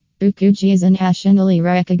Ukuji is a nationally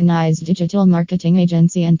recognized digital marketing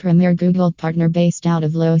agency and premier Google partner based out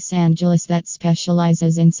of Los Angeles that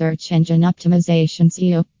specializes in search engine optimization,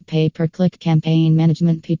 SEO, pay-per-click campaign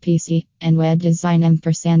management, and web design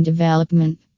 & development.